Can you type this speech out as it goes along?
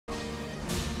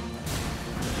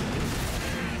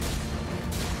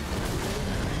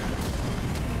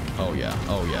Oh yeah.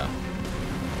 Oh yeah.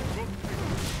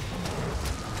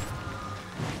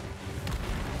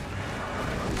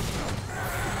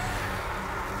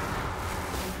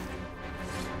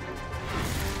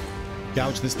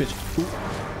 Gouge this bitch.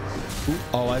 Ooh. Ooh.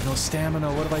 Oh, I have no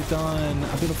stamina. What have I done?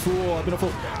 I've been a fool. I've been a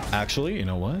fool. Actually, you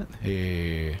know what?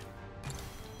 Hey.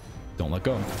 Don't let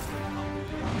go.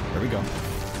 There we go.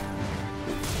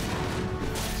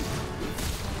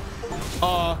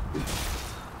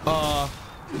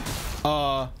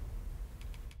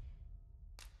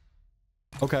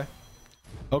 Okay.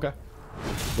 Okay.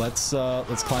 Let's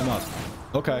climb up.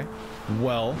 Okay.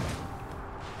 Well,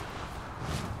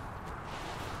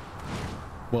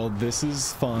 this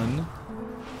is fun.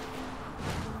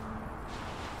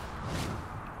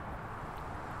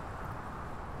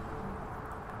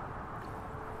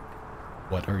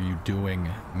 What are you doing,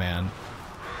 man?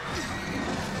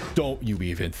 Don't you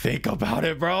even think about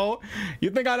it, bro. You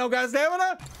think I don't got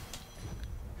stamina?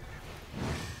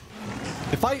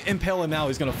 If I impale him now,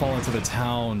 he's gonna fall into the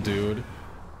town, dude.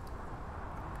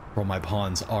 Bro, my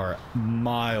pawns are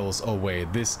miles away.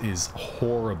 This is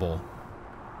horrible.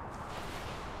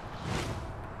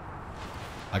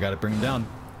 I gotta bring him down.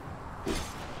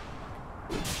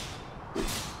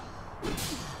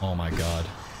 Oh my god.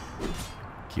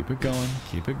 Keep it going.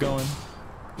 Keep it going.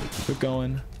 Keep it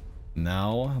going.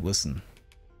 Now, listen.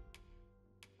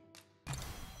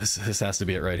 This has to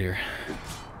be it right here.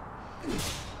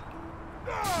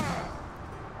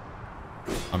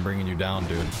 I'm bringing you down,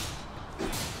 dude.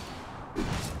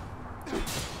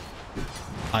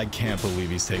 I can't believe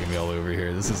he's taking me all over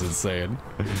here. This is insane.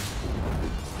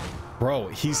 Bro,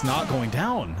 he's not going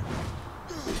down.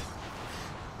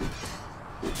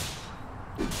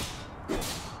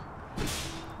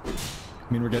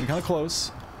 I mean, we're getting kind of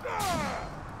close.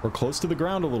 We're close to the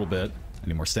ground a little bit. I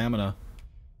need more stamina.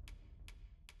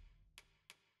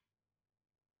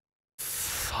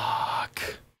 Fuck.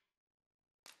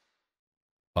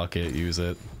 Fuck it, use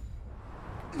it.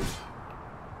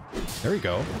 There we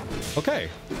go. Okay.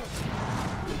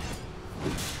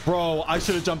 Bro, I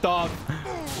should have jumped off.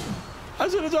 I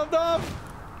should have jumped off.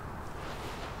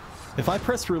 If I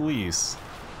press release,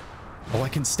 oh, I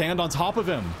can stand on top of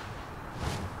him.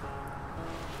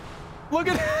 Look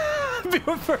at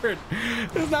Buford.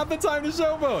 It's not the time to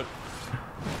showboat.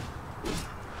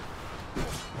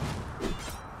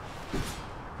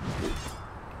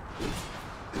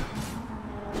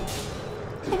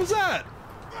 What was that?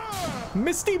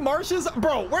 Misty Marshes?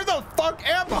 Bro, where the fuck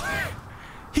am I?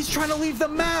 He's trying to leave the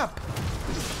map.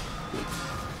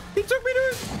 He took me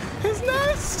to his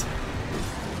nest.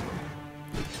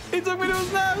 He took me to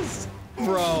his nest.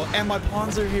 Bro, and my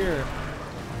pawns are here.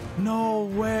 No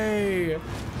way.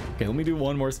 Okay, let me do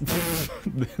one more.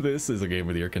 This is a game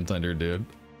of the year contender, dude.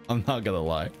 I'm not gonna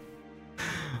lie.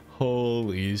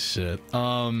 Holy shit.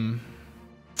 Yeah,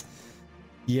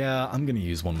 I'm gonna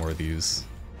use one more of these.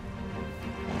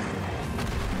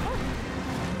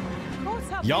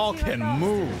 Y'all can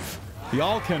move.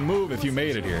 Y'all can move if you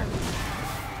made it here.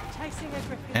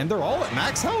 And they're all at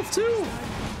max health too.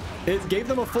 It gave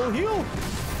them a full heal.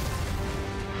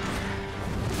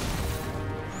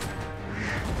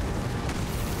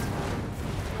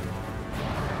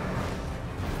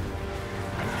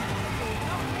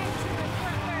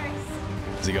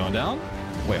 Is he going down?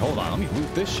 Wait, hold on. Let me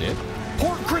loot this shit.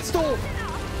 Port crystal!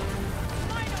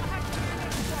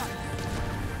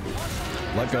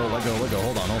 Let go, let go, let go.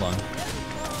 Hold on, hold on.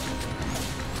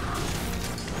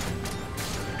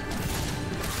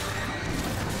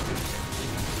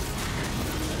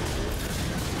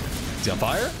 Is he on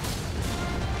fire?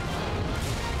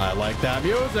 I like that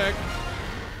music.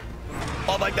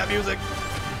 I like that music.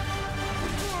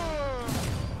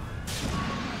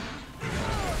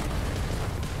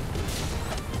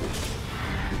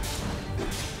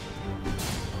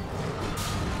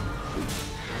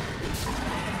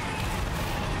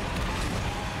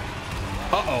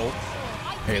 Uh-oh.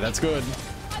 Hey, that's good.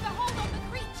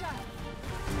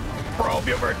 Bro,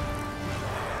 Buford.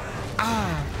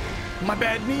 Ah, my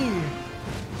bad knee.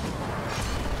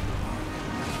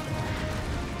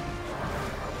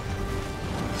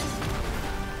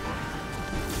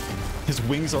 His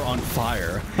wings are on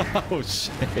fire. Oh,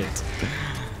 shit.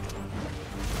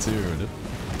 Dude.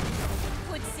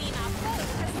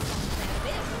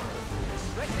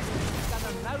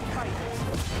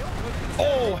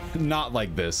 Oh, not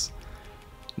like this.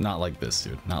 Not like this,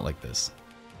 dude. Not like this.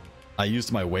 I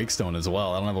used my wake stone as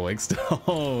well. I don't have a wake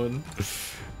stone.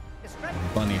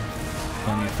 Funny.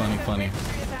 Funny, funny, funny.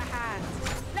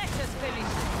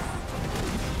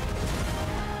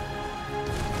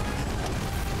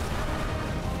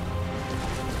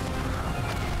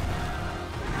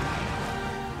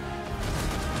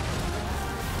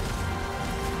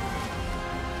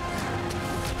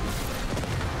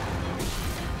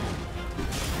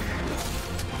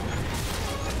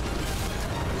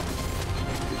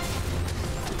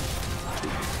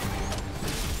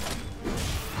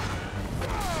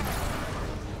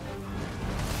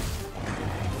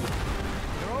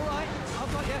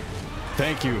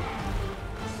 Thank you.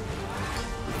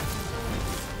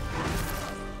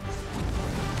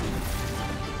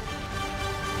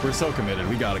 We're so committed.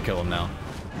 We gotta kill him now.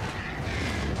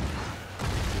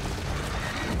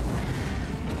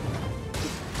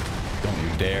 Don't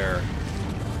you dare.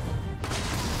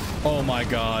 Oh my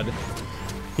god.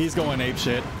 He's going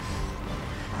apeshit.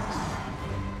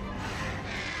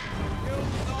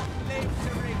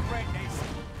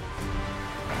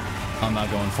 I'm not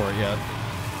going for it yet.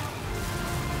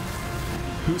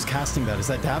 Who's casting that? Is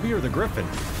that Dabby or the Griffin?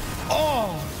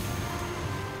 Oh!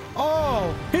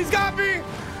 Oh! He's got me!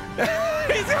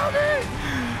 He's got me!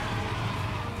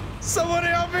 Somebody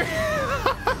help me!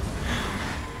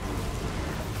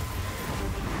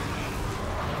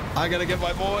 I gotta get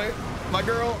my boy, my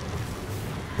girl.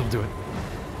 Don't do it.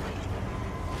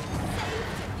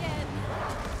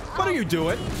 What are you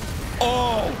doing?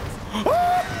 Oh!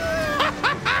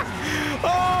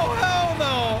 Oh, hell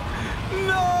no!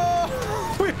 No!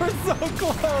 We were so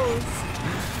close!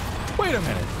 Wait a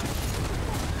minute.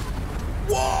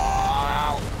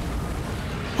 Whoa!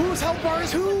 Whose health bar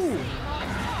is who?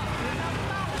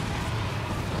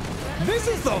 This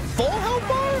is the full health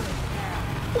bar?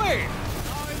 Wait.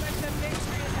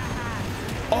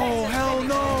 Oh, hell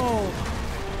no!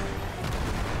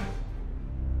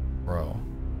 Bro.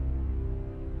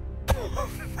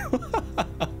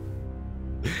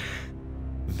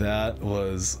 That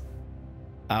was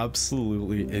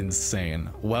absolutely insane.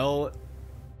 Well,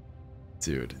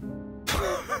 dude.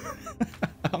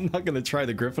 I'm not gonna try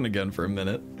the Griffin again for a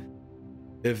minute.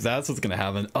 If that's what's gonna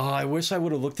happen. Oh, I wish I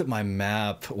would have looked at my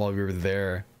map while we were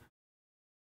there.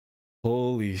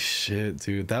 Holy shit,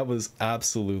 dude. That was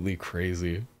absolutely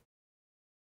crazy.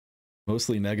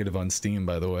 Mostly negative on Steam,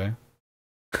 by the way.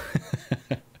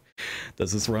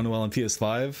 Does this run well on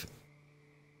PS5?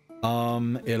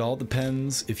 It all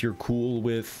depends if you're cool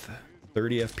with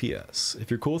 30 FPS.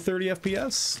 If you're cool with 30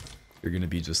 FPS, you're gonna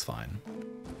be just fine.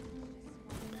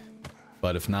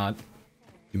 But if not,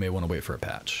 you may want to wait for a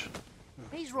patch.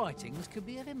 These writings could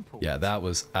be of import. Yeah, that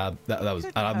was I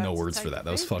have no words for that.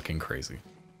 That was fucking crazy.